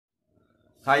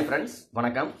Hi friends,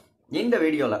 வணக்கம். இந்த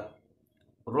வீடியோவில்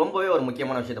ரொம்பவே ஒரு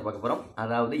முக்கியமான விஷயத்தை பார்க்க போகிறோம்.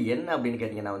 அதாவது என்ன அப்படின்னு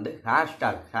கேட்டிங்கன்னா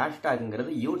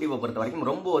ஹேஷ்டாக்ங்கிறது யூடியூப்பை பொறுத்த வரைக்கும்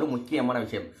ரொம்ப ஒரு முக்கியமான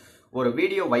விஷயம். ஒரு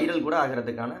வீடியோ வைரல் கூட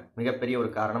ஆகிறதுக்கான மிகப்பெரிய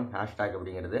ஒரு காரணம் ஹேஷ்டாக்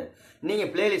அப்படிங்கிறது.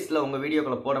 நீங்கள் பிளேலிஸ்ட்டில் உங்கள்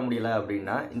வீடியோக்களை போட முடியல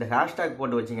அப்படின்னா இந்த ஹேஷ்டாக்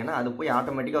போட்டு வச்சிங்கன்னா அது போய்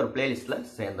ஆட்டோமேட்டிக்காக ஒரு பிளேலிஸ்ட்டில்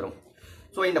சேர்ந்துடும்.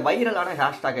 ஸோ இந்த வைரலான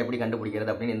ஹேஷ்டாக் எப்படி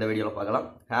கண்டுபிடிக்கிறது அப்படின்னு இந்த வீடியோவில் பார்க்கலாம்.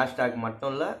 ஹேஷ்டாக்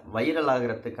மட்டும் இல்லை,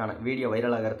 வீடியோ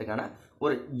வைரல் ஆகிறதுக்கான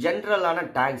ஒரு ஜென்ரலான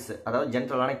டேக்ஸ், அதாவது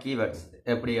ஜென்ரலான கீவேர்ட்ஸ்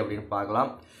எப்படி அப்படின்னு பார்க்கலாம்.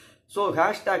 ஸோ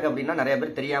ஹேஷ்டாக் அப்படின்னா நிறைய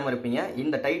பேர் தெரியாமல் இருப்பீங்க.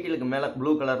 இந்த டைட்டிலுக்கு மேலே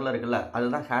ப்ளூ கலரில் இருக்குல்ல,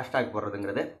 அதுதான் ஹேஷ்டாக்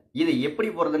போடுறதுங்கிறது. இது எப்படி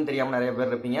போடுறதுன்னு தெரியாமல் நிறைய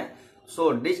பேர் இருப்பீங்க. ஸோ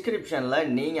டிஸ்கிரிப்ஷனில்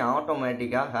நீங்கள்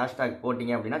ஆட்டோமேட்டிக்காக ஹேஷ்டாக்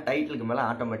போட்டிங்க அப்படின்னா டைட்டிலுக்கு மேலே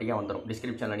ஆட்டோமேட்டிக்காக வந்துடும்.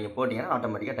 டிஸ்கிரிப்ஷனில் நீங்கள் போட்டிங்கன்னா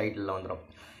ஆட்டோமேட்டிக்காக டைட்டிலில் வந்துடும்.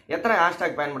 எத்தனை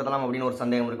ஹேஷ்டாக் பயன்படுத்தலாம் அப்படின்னு ஒரு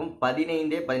சந்தேகம் இருக்கும்.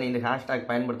 15 ஹேஷ்டாக்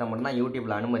பயன்படுத்த மட்டும்தான்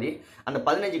யூடியூப்ல அனுமதி. அந்த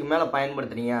 15க்கு மேலே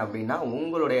பயன்படுத்துறீங்க அப்படின்னா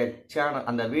உங்களுடைய சேனல்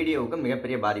அந்த வீடியோவுக்கு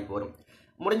மிகப்பெரிய பாதிப்பு வரும்.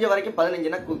 முடிஞ்ச வரைக்கும்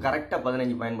 15னா கரெக்டாக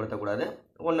 15 பயன்படுத்தக்கூடாது.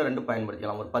 1-2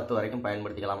 பயன்படுத்திக்கலாம், ஒரு 10 வரைக்கும்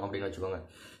பயன்படுத்திக்கலாம் அப்படின்னு வச்சுக்கோங்க.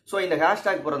 ஸோ இந்த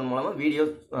ஹேஷ்டாக் போடுறது மூலமாக வீடியோ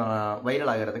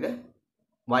வைரல் ஆகிறதுக்கு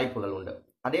வாய்ப்புகள் உண்டு.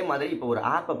 அதே மாதிரி இப்போ ஒரு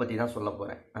ஆப்பை பற்றி தான் சொல்ல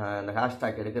போகிறேன். இந்த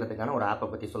ஹேஷ்டாக் எடுக்கிறதுக்கான ஒரு ஆப்பை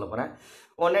பற்றி சொல்ல போகிறேன்.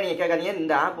 உடனே நீங்கள் கேட்காதீங்க,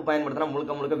 இந்த ஆப் பயன்படுத்தினா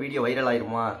முழுக்க வீடியோ வைரல்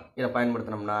ஆயிருமா, இதை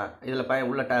பயன்படுத்தினோம்னா இதில்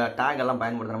உள்ள டேக் எல்லாம்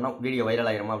பயன்படுத்தினோம்னா வீடியோ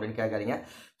வைரல் ஆயிருமா அப்படின்னு கேட்காதீங்க.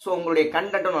 ஸோ உங்களுடைய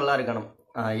கண்டென்ட்டும் நல்லா இருக்கணும்.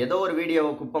 ஏதோ ஒரு வீடியோ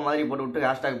குப்பை மாதிரி போட்டு விட்டு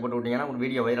ஹேஷ்டாக் போட்டு விட்டீங்கன்னா ஒரு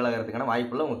வீடியோ வைரல் ஆகிறதுக்கான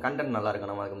வாய்ப்புள்ள உங்கள் கண்டென்ட் நல்லா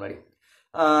இருக்கணும். அதுக்கு முன்னாடி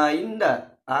இந்த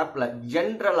ஆப்பில்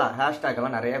ஜென்ரலாக ஹேஷ்டாக்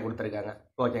எல்லாம் நிறையா கொடுத்துருக்காங்க,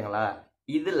 ஓகேங்களா?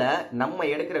 இதில் நம்ம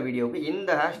எடுக்கிற வீடியோவுக்கு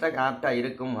இந்த ஹேஷ்டாக் ஆப்டாக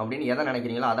இருக்கும் அப்படின்னு எதை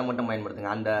நினைக்கிறீங்களோ அதை மட்டும்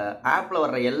பயன்படுத்துங்க. அந்த ஆப்பில்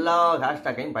வர்ற எல்லா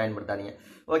ஹேஷ்டாக்கையும் பயன்படுத்தாதீங்க.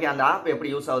 ஓகே, அந்த ஆப்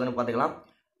எப்படி யூஸ் ஆகுதுன்னு பார்த்துக்கலாம்.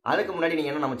 அதுக்கு முன்னாடி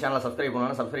நீங்கள் என்ன நம்ம சேனலை சப்ஸ்கிரைப்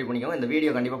பண்ணணும், சப்ஸ்கிரைப் பண்ணிக்கோங்க. இந்த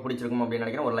வீடியோ கண்டிப்பாக பிடிச்சிருக்கும் அப்படின்னு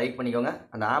நினைக்கிறேன். ஒரு லைக் பண்ணிக்கோங்க.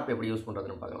 அந்த ஆப் எப்படி யூஸ்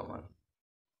பண்ணுறதுன்னு பார்க்கலாமா?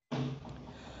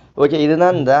 ஓகே,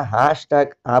 இதுதான் இந்த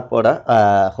ஹேஷ்டாக் ஆப்போட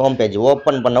ஹோம் பேஜ்.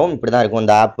 ஓப்பன் பண்ணவும் இப்படி தான் இருக்கும்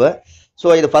இந்த ஆப்பு. ஸோ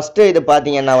இது ஃபஸ்ட்டு இது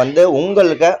பார்த்தீங்கன்னா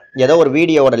உங்களுக்கு ஏதோ ஒரு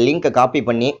வீடியோவோட லிங்க்கை காப்பி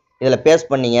பண்ணி இதில் பேஸ்ட்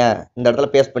பண்ணீங்க, இந்த இடத்துல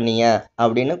பேஸ்ட் பண்ணீங்க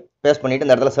அப்படின்னு பேஸ்ட் பண்ணிவிட்டு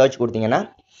இந்த இடத்துல சர்ச் கொடுத்தீங்கன்னா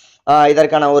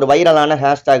இதற்கான ஒரு வைரலான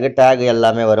ஹேஷ்டாக் டேக்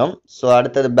எல்லாமே வரும். ஸோ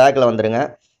அடுத்தது பேக்கில் வந்துடுங்க.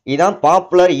 இதுதான்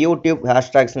பாப்புலர் யூடியூப்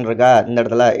ஹேஷ்டாக்ஸ்ன்னு இருக்கா, இந்த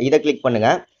இடத்துல இதை கிளிக்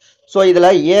பண்ணுங்கள். ஸோ இதில்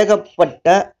ஏகப்பட்ட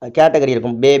கேட்டகரி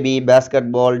இருக்கும். பேபி, பேஸ்கெட்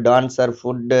பால், டான்சர்,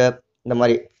 ஃபுட்டு, இந்த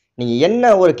மாதிரி நீங்கள்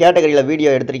என்ன ஒரு கேட்டகரியில் video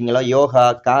எடுத்துருக்கீங்களோ, yoga,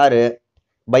 car,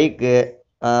 bike,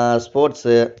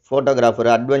 sports, photographer,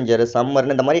 adventure,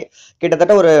 சம்மர்னு இந்த மாதிரி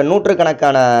கிட்டத்தட்ட ஒரு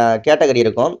 100கணக்கான கேட்டகரி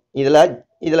இருக்கும்.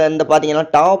 இதில் இந்த பார்த்தீங்கன்னா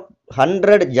டாப்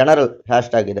 100 ஜெனரல்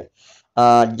ஹேஷ்டாக் இது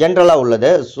ஜென்ரலாக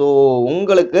உள்ளது. ஸோ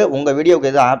உங்களுக்கு உங்கள்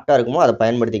வீடியோவுக்கு எது ஆப்டாக இருக்குமோ அதை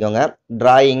பயன்படுத்திக்கோங்க.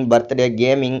 டிராயிங், பர்த்டே,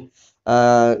 கேமிங்,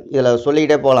 இதில்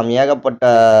சொல்லிக்கிட்டே போகலாம். ஏகப்பட்ட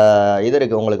இது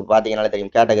இருக்குது. உங்களுக்கு பார்த்தீங்கன்னாலே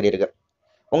தெரியும், கேட்டகரி இருக்குது.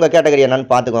 உங்கள் கேட்டகரி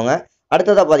என்னன்னு பார்த்துக்கோங்க.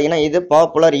 அடுத்ததாக பார்த்தீங்கன்னா இது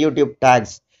பாப்புலர் யூடியூப்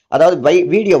டேக்ஸ், அதாவது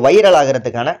வீடியோ வைரல்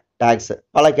ஆகிறதுக்கான டேக்ஸ்.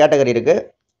 பல கேட்டகரி இருக்குது.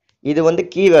 இது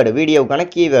கீவேர்டு, வீடியோவுக்கான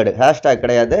கீவேர்டு, ஹேஷ்டாக்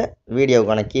கிடையாது,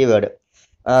 வீடியோவுக்கான கீவேர்டு.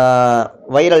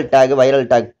 வைரல் டேக்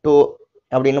 2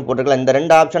 அப்படின்னு போட்டிருக்கலாம். இந்த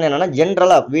 2 ஆப்ஷன் என்னென்னா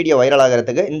ஜென்ரலாக வீடியோ வைரல்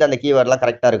ஆகிறதுக்கு அந்த கீவேர்டெலாம்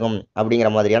கரெக்டாக இருக்கும்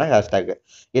அப்படிங்கிற மாதிரியான ஹேஷ்டாக்.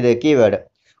 இது கீவேர்டு.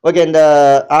 ஓகே, இந்த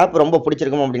ஆப் ரொம்ப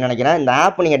பிடிச்சிருக்கும் அப்படின்னு நினைக்கிறேன். இந்த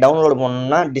ஆப் நீங்கள் டவுன்லோட்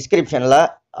பண்ணணும்னா டிஸ்கிரிப்ஷனில்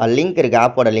லிங்க் இருக்குது,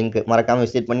 ஆப்போட லிங்க். மறக்காமல்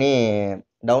விசிட் பண்ணி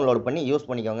டவுன்லோட் பண்ணி யூஸ்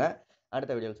பண்ணிக்கோங்க.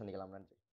 அடுத்த வீடியோவில் சந்திக்கலாம். நன்றி.